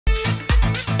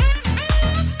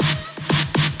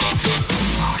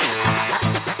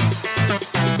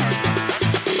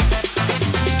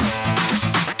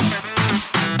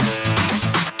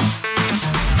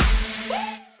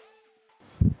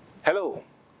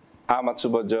I'm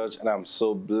Atubo George, and I'm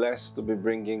so blessed to be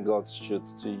bringing God's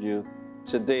truth to you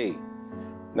today.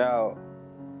 Now,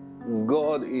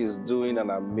 God is doing an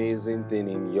amazing thing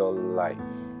in your life.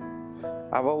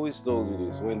 I've always told you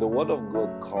this. When the word of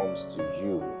God comes to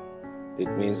you, it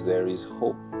means there is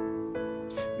hope.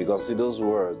 Because see, those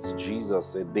words, Jesus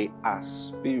said, they are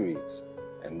spirit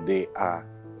and they are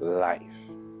life.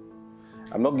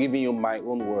 I'm not giving you my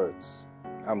own words.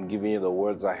 I'm giving you the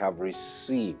words I have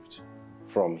received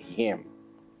from Him.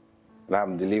 And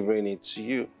I'm delivering it to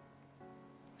you.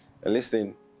 And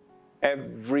listen,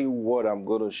 every word I'm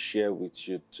going to share with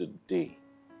you today,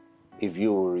 if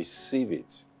you will receive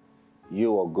it,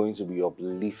 you are going to be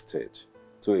uplifted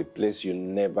to a place you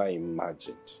never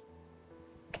imagined.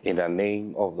 In the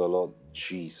name of the Lord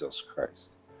Jesus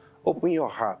Christ. Open your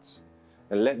heart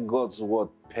and let God's word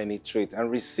penetrate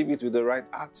and receive it with the right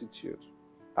attitude.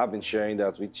 I've been sharing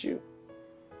that with you.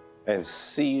 And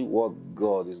see what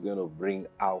God is going to bring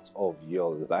out of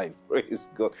your life. Praise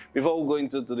God. Before we go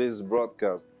into today's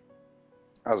broadcast,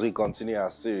 as we continue our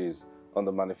series on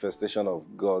the manifestation of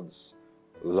God's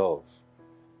love,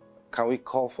 can we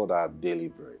call for that daily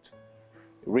bread?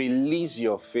 Release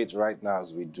your faith right now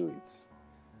as we do it.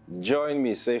 Join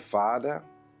me, say, Father,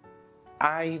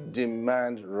 I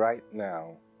demand right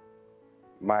now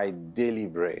my daily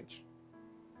bread.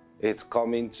 It's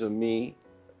coming to me.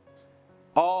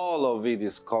 All of it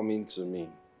is coming to me.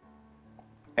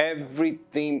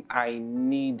 Everything I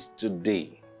need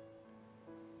today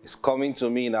is coming to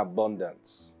me in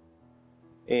abundance.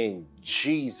 In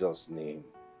Jesus' name,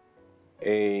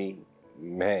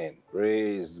 amen.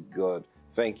 Praise God.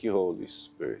 Thank you, Holy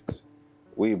Spirit.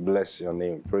 We bless your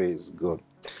name. Praise God.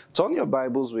 Turn your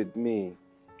Bibles with me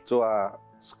to our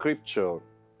scripture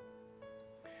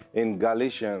in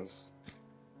Galatians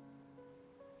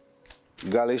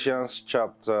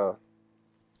chapter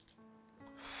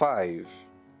 5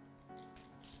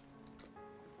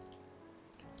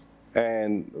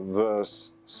 and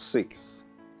verse 6.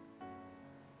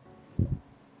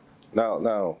 Now,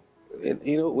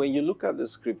 when you look at the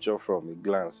scripture from a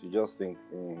glance, you just think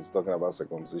it's talking about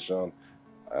circumcision.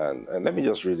 And let me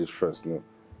just read it first. It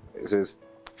says,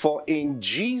 for in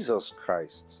Jesus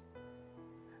Christ,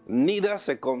 neither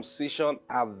circumcision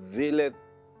availeth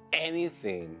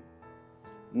anything,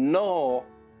 nor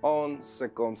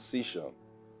uncircumcision,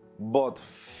 but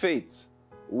faith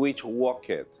which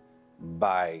worketh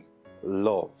by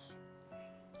love.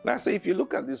 Now, say if you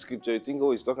look at this scripture, you think,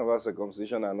 oh, it's talking about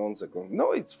circumcision and uncircumcision.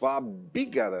 No, it's far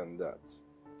bigger than that.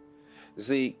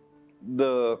 See,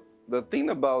 the thing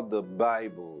about the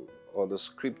Bible or the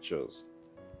scriptures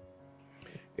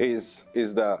is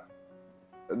that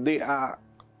they are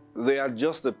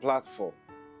just a platform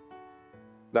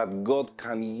that God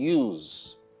can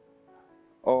use,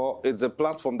 or it's a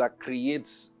platform that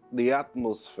creates the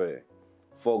atmosphere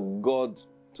for God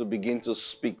to begin to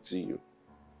speak to you.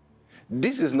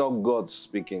 This is not God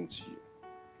speaking to you.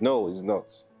 No, it's not.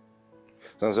 So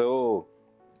I say, oh,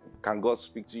 can God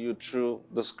speak to you through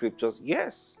the scriptures?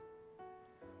 Yes.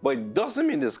 But it doesn't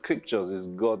mean the scriptures is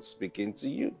God speaking to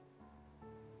you.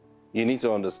 You need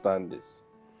to understand this.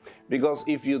 Because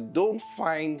if you don't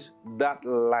find that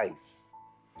life,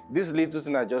 this little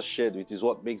thing I just shared with you is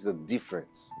what makes the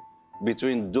difference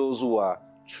between those who are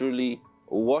truly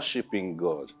worshiping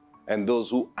God and those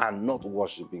who are not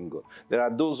worshiping God. There are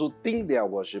those who think they are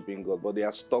worshiping God, but they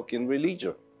are stuck in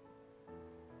religion.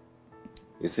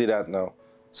 You see that now?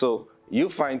 So you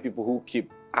find people who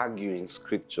keep arguing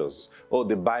scriptures. Oh,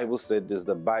 the Bible said this,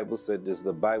 the Bible said this,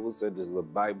 the Bible said this, the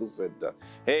Bible said that.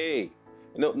 Hey,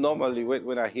 normally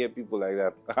when I hear people like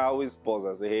that, I always pause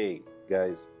and say, hey,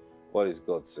 guys, what is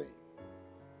God saying?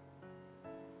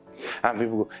 And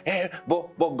people go, hey,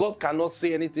 but God cannot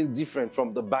say anything different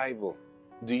from the Bible.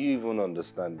 Do you even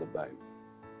understand the Bible?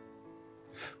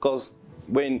 Because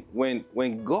when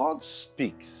God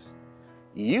speaks,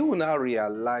 you will now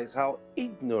realize how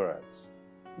ignorant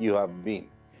you have been,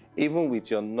 even with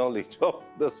your knowledge of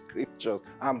the scriptures.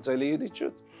 I'm telling you the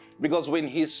truth. Because when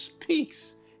He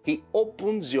speaks, He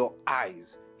opens your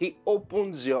eyes. He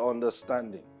opens your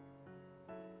understanding.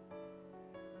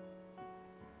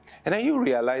 And then you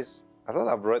realize, I thought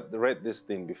I've read this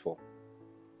thing before.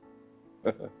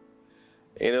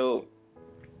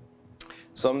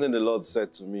 Something the Lord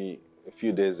said to me a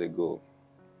few days ago.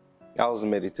 I was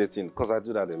meditating, because I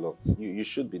do that a lot. You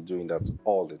should be doing that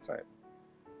all the time.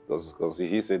 Because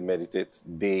He said meditate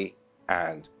day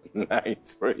and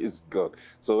night. Praise God.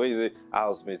 So when you say, I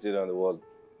was meditating on the word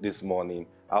this morning,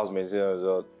 I was meditating on the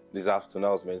word this afternoon,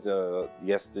 I was meditating on the word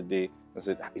yesterday, I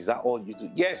said, is that all you do?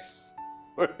 Yes.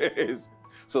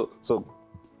 So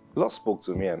Lord spoke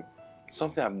to me, and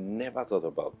something I've never thought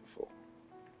about before.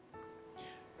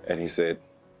 And he said,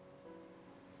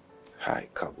 Hi,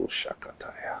 Kabu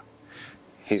Shakataya.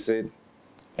 He said,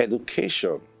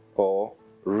 education or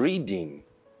reading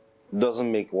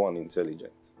doesn't make one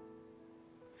intelligent.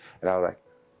 And I was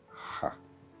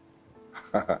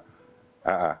like,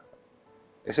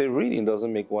 He said, reading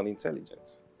doesn't make one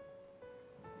intelligent.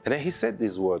 And then he said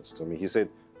these words to me. He said,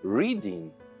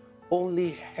 reading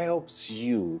only helps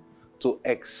you to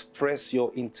express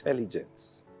your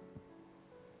intelligence.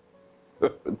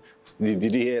 Did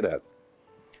you hear that?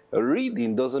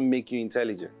 Reading doesn't make you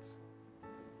intelligent.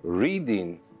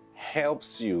 Reading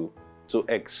helps you to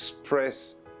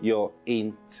express your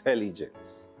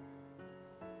intelligence.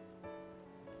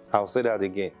 I'll say that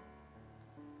again.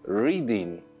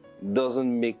 Reading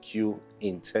doesn't make you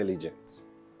intelligent.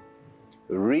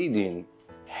 Reading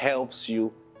helps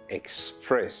you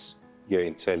express your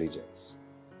intelligence.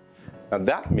 And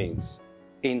that means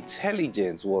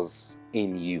intelligence was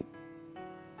in you.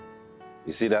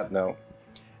 You see that now?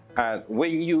 And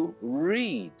when you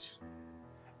read,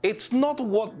 it's not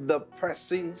what the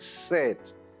person said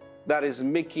that is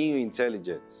making you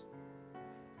intelligent.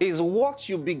 It's what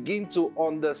you begin to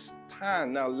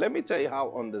understand. Now, let me tell you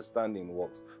how understanding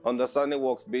works. Understanding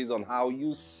works based on how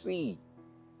you see.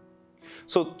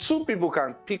 So two people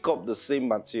can pick up the same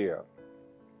material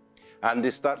and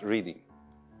they start reading.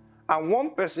 And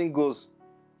one person goes,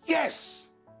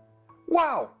 yes,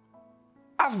 wow,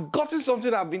 I've gotten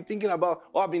something I've been thinking about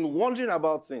or I've been wondering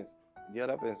about since. The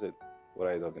other person said, what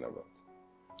are you talking about?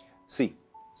 See,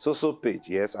 so page,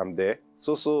 yes, I'm there.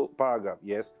 So paragraph,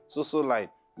 yes. So line,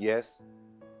 yes.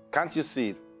 Can't you see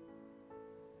it?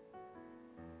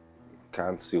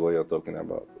 Can't see what you're talking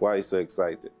about. Why are you so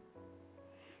excited?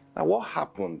 Now, what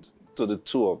happened to the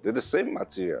two of them? They're the same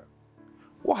material.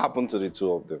 What happened to the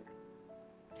two of them?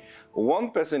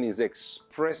 One person is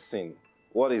expressing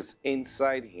what is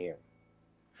inside him.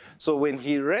 So when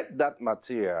he read that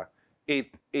material,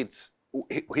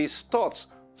 his thoughts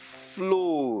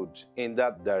flowed in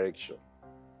that direction.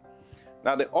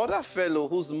 Now, the other fellow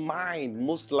whose mind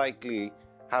most likely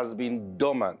has been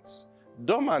dormant.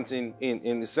 Dormant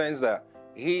in the sense that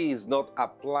he is not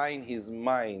applying his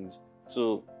mind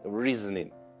to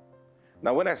reasoning.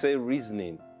 Now, when I say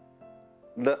reasoning,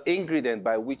 the ingredient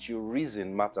by which you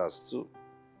reason matters too.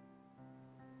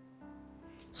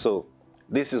 So,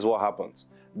 this is what happens.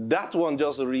 That one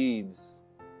just reads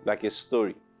like a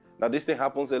story. Now, this thing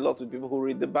happens a lot with people who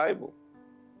read the Bible.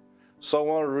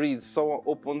 Someone reads, someone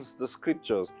opens the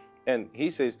scriptures, and he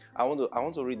says, I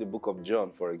want to read the book of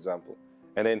John, for example.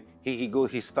 And then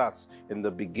he starts, in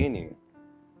the beginning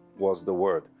was the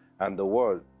Word, and the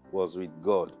Word was with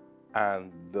God,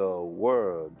 and the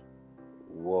Word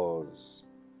was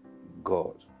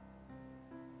God,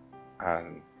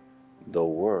 and the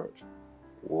Word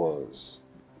was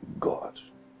God,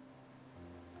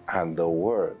 and the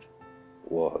Word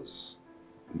was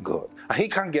God. And he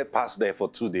can't get past there for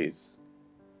 2 days.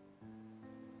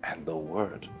 And the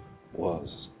Word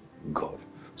was God.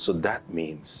 So that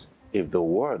means if the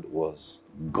Word was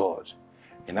God,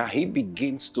 and now he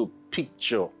begins to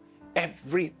picture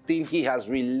everything he has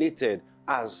related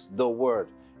as the Word,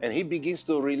 and he begins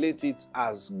to relate it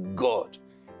as God.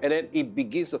 And then it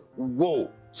begins to,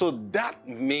 whoa. So that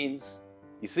means,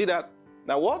 you see that?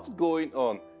 Now what's going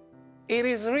on? It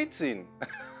is written,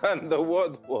 and the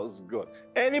Word was God.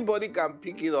 Anybody can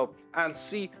pick it up and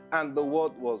see, and the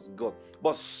Word was God.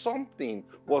 But something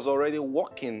was already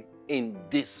working in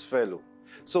this fellow.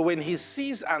 So when he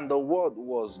sees, and the Word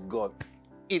was God,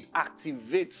 it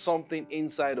activates something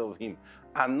inside of him.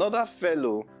 Another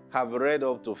fellow have read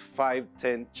up to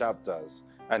 5-10 chapters,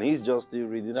 and he's just still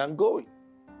reading and going.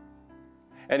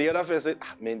 And the other fellow said,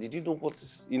 man, did you know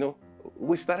what's,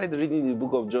 we started reading the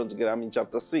book of John together. I'm in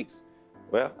chapter 6.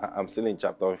 Well, I'm still in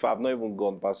chapter 1. In fact, I've not even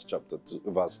gone past chapter 2,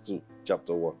 verse 2,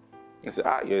 chapter 1. He said,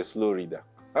 you're a slow reader.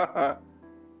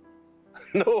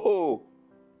 No.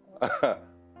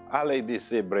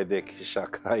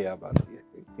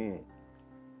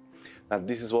 And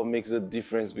this is what makes the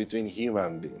difference between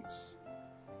human beings.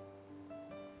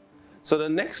 So the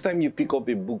next time you pick up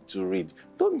a book to read,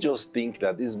 don't just think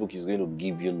that this book is going to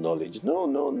give you knowledge. No,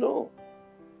 no, no.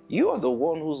 You are the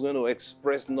one who's going to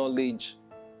express knowledge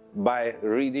by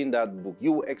reading that book.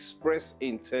 You will express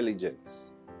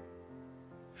intelligence.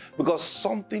 Because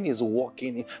something is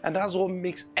working, and that's what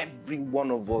makes every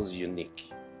one of us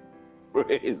unique.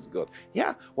 Praise God.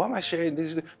 Yeah, why am I sharing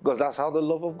this? Because that's how the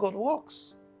love of God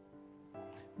works.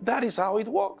 That is how it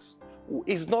works.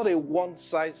 It's not a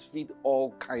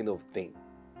one-size-fits-all kind of thing.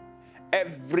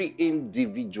 Every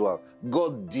individual,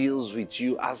 God deals with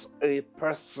you as a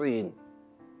person.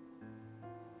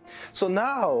 So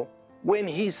now, when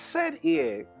he said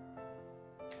here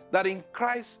that in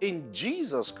Christ, in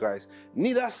Jesus Christ,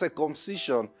 neither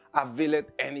circumcision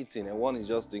availeth anything, and one is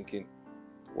just thinking,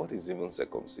 what is even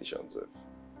circumcision, sir?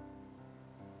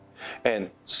 And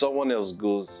someone else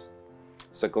goes,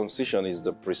 circumcision is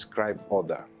the prescribed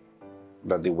order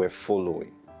that they were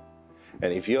following.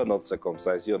 And if you're not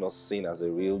circumcised, you're not seen as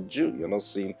a real Jew. You're not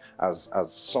seen as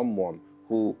someone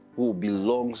who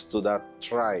belongs to that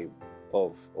tribe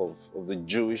of the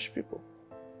Jewish people.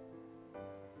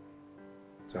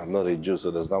 So I'm not a Jew,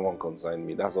 so does that one concern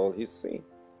me? That's all he's saying.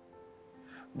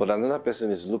 But another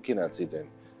person is looking at it and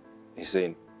he's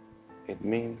saying, it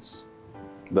means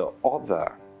the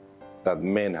order that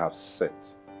men have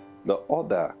set, the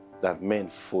order that men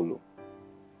follow.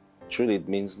 Truly, it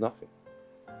means nothing.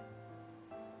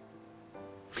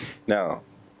 Now,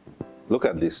 look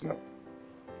at this now.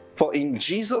 For in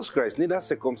Jesus Christ, neither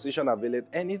circumcision availeth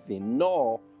anything,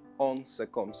 nor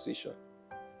uncircumcision.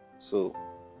 So,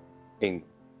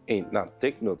 now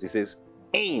take note, it says,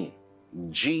 in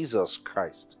Jesus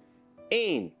Christ.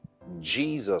 In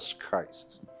Jesus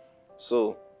Christ.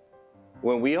 So,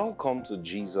 when we all come to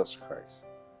Jesus Christ,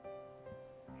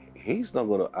 he's not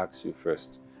going to ask you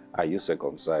first, are you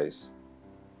circumcised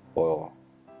or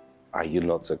are you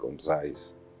not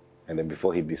circumcised? And then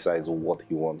before he decides what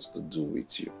he wants to do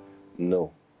with you.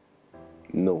 No.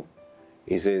 No.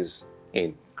 He says,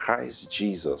 in Christ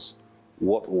Jesus,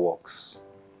 what works?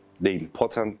 The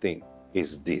important thing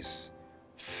is this: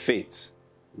 faith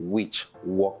which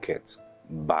worketh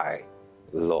by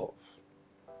love.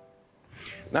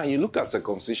 Now you look at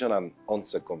circumcision and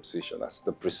uncircumcision as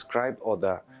the prescribed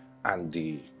order and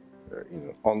the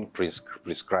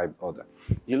unprescribed order.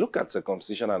 You look at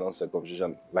circumcision and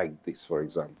uncircumcision like this, for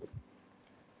example.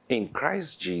 In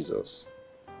Christ Jesus,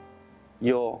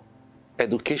 your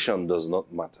education does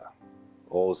not matter.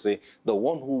 Or say, the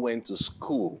one who went to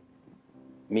school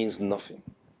means nothing.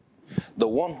 The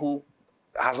one who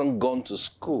hasn't gone to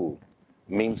school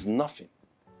means nothing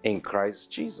in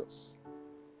Christ Jesus.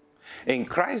 In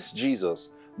Christ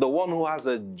Jesus, the one who has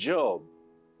a job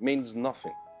means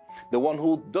nothing. The one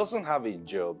who doesn't have a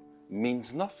job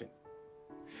means nothing.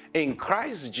 In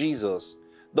Christ Jesus,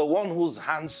 the one who's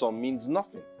handsome means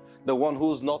nothing. The one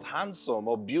who's not handsome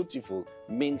or beautiful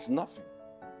means nothing.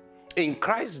 In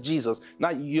Christ Jesus, now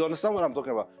you understand what I'm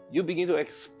talking about. You begin to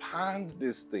expand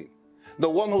this thing. The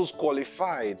one who's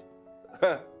qualified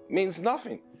means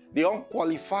nothing. The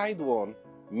unqualified one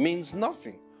means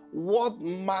nothing. What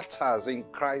matters in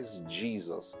Christ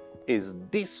Jesus is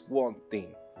this one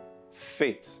thing: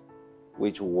 faith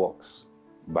which works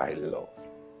by love.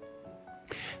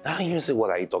 Now you say, what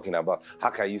are you talking about? How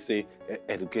can you say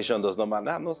education does not matter?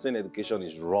 I'm not saying education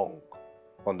is wrong.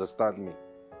 Understand me.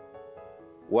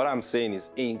 What I'm saying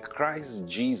is, in Christ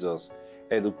Jesus,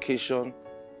 education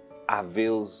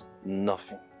avails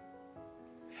nothing.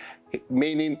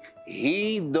 Meaning,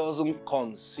 he doesn't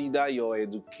consider your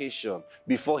education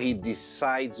before he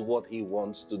decides what he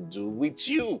wants to do with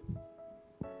you.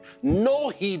 No,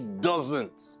 he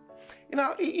doesn't.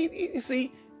 You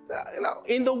see,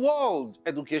 in the world,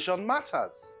 education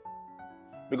matters.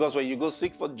 Because when you go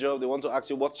seek for a job, they want to ask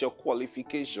you, what's your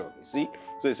qualification? You see?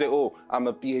 So they say, oh, I'm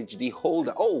a PhD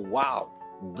holder. Oh, wow,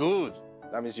 good.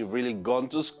 That means you've really gone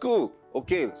to school.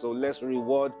 Okay, so let's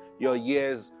reward your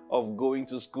years of going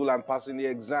to school and passing the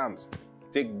exams.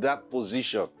 Take that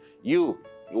position. You,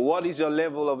 what is your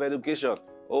level of education?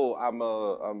 Oh, I'm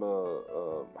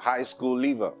a high school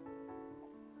leaver.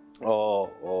 Or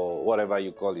whatever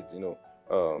you call it,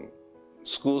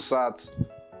 school starts.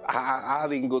 I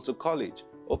didn't go to college.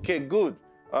 Okay, good.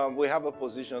 We have a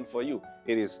position for you.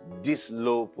 It is this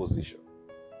low position.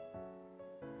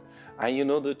 And you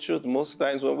know the truth, most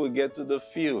times when we get to the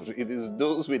field, it is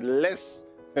those with less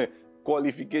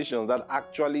qualifications that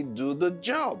actually do the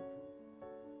job.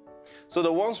 So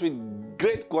the ones with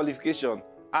great qualification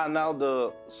are now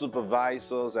the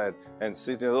supervisors and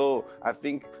sitting, oh, I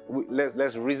think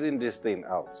let's reason this thing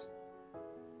out.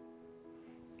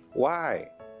 Why?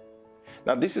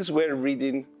 Now this is where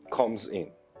reading comes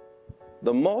in.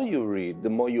 The more you read, the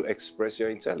more you express your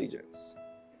intelligence.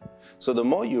 So the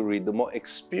more you read, the more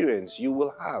experience you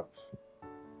will have.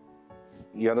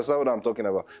 You understand what I'm talking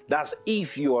about? That's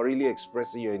if you are really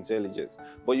expressing your intelligence.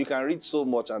 But you can read so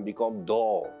much and become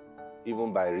dull,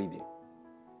 even by reading.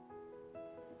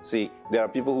 See, there are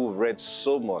people who've read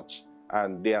so much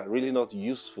and they are really not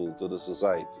useful to the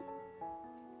society.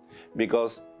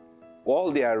 Because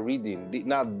all they are reading,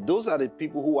 now those are the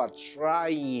people who are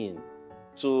trying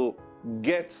to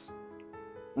get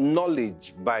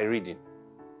knowledge by reading.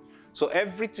 So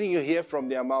everything you hear from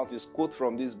their mouth is quote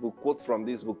from this book, quote from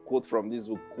this book, quote from this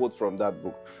book, quote from that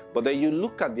book. But then you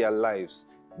look at their lives,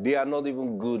 they are not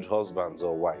even good husbands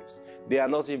or wives. They are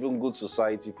not even good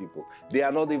society people. They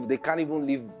can't even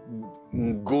live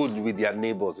good with their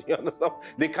neighbors. You understand?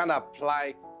 They can't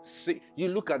apply. See, you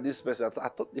look at this person, I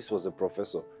thought this was a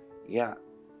professor. Yeah,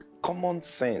 common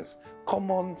sense,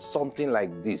 common something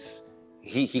like this.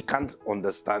 He can't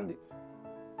understand it.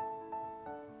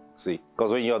 See,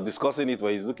 because when you're discussing it,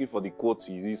 when he's looking for the quotes,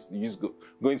 he's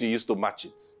going to use to match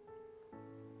it.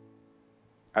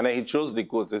 And then he chose the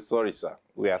quote, says, sorry, sir,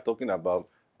 we are talking about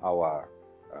our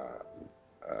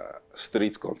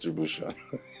street contribution.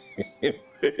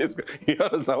 You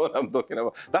understand what I'm talking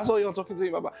about? That's what you're talking to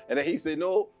him about. And then he said,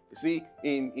 no, see,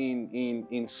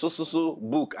 in so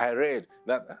book I read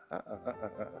that.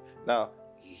 Now,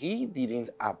 he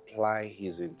didn't apply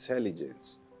his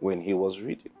intelligence when he was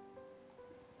reading.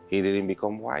 He didn't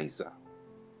become wiser.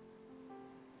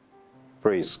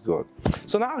 Praise God.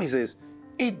 So now he says,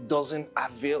 it doesn't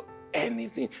avail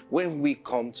anything when we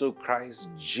come to Christ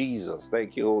Jesus.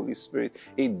 Thank you, Holy Spirit.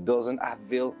 It doesn't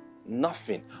avail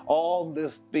nothing. All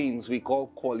these things we call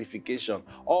qualification,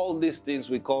 all these things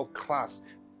we call class,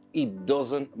 it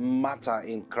doesn't matter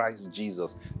in Christ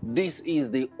Jesus. This is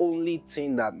the only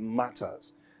thing that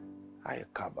matters.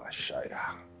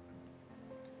 Ayakabashaya.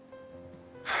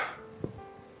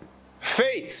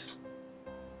 Faith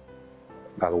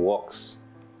that walks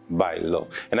by love.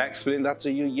 And I explained that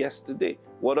to you yesterday.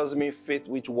 What does it mean, faith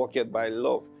which walketh by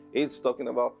love? It's talking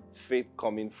about faith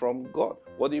coming from God.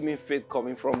 What do you mean faith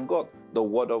coming from God? The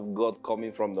word of God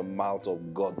coming from the mouth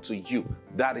of God to you.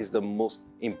 That is the most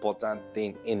important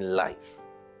thing in life.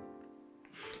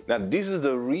 Now, this is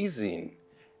the reason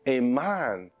a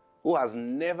man who has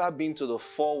never been to the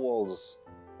four walls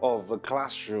of a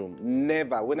classroom,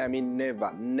 never, when I mean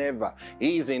never,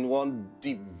 he is in one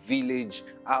deep village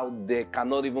out there,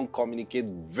 cannot even communicate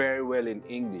very well in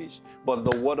English, but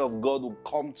the word of God will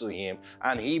come to him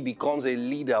and he becomes a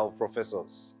leader of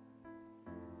professors.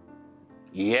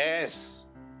 Yes.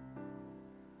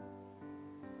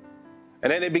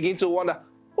 And then they begin to wonder,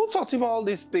 who taught him all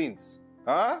these things?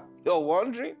 Huh? You're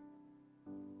wondering?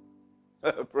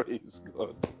 Praise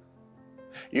God.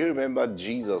 You remember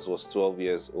Jesus was 12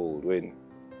 years old when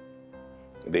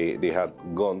they had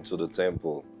gone to the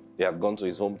temple. They had gone to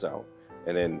his hometown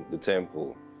and then the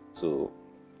temple to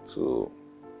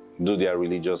do their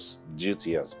religious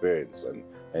duty as parents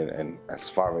and as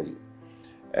family.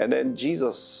 And then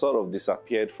Jesus sort of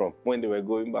disappeared from when they were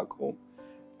going back home.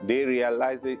 They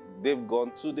realized they've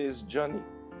gone 2 days journey.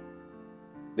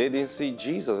 They didn't see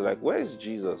Jesus. Like, where is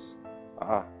Jesus?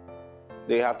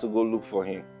 They had to go look for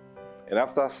him. And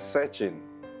after searching,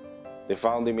 they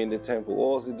found him in the temple.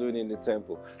 What was he doing in the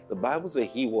temple? The Bible says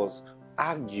he was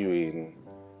arguing,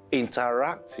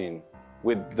 interacting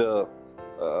with the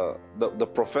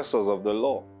professors of the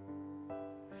law.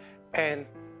 And,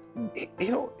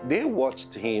 you know, they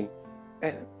watched him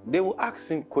and they will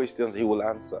ask him questions he will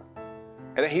answer.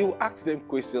 And then he will ask them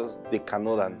questions they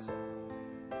cannot answer.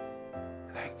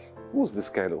 Like, who's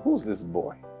this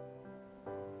boy?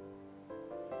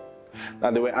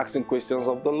 And they were asking questions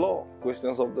of the law,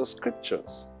 questions of the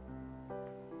scriptures.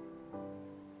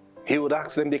 He would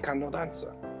ask them, they cannot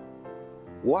answer.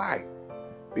 Why?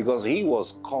 Because he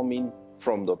was coming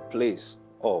from the place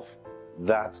of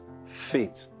that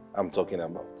faith I'm talking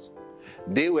about.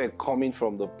 They were coming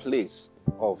from the place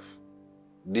of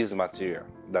this material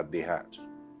that they had.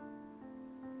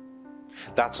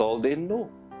 That's all they know.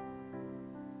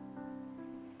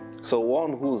 So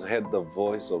one who's heard the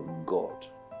voice of God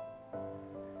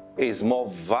is more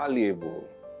valuable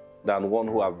than one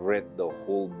who have read the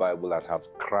whole Bible and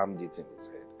have crammed it in his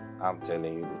head. I'm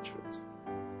telling you the truth.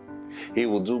 He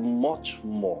will do much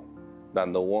more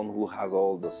than the one who has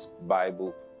all the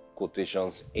Bible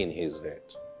quotations in his head.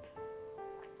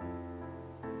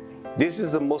 This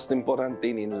is the most important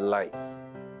thing in life.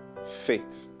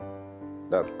 Faith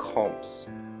that comes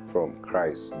from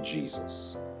Christ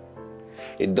Jesus.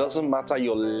 It doesn't matter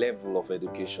your level of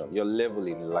education, your level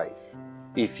in life.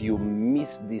 If you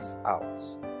miss this out,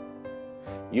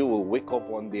 you will wake up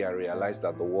one day and realize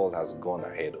that the world has gone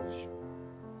ahead of you.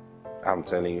 I'm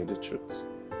telling you the truth.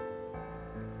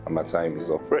 And my time is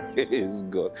up. Praise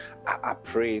God. I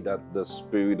pray that the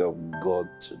Spirit of God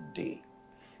today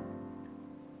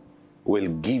will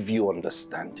give you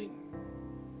understanding.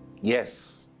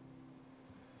 Yes.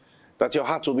 That your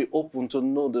heart will be open to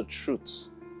know the truth.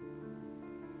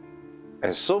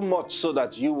 And so much so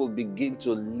that you will begin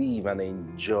to live and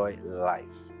enjoy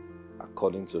life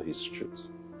according to His truth.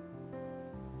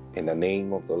 In the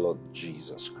name of the Lord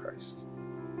Jesus Christ.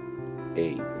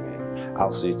 Amen.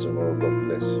 I'll see you tomorrow. God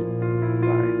bless you.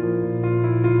 Bye.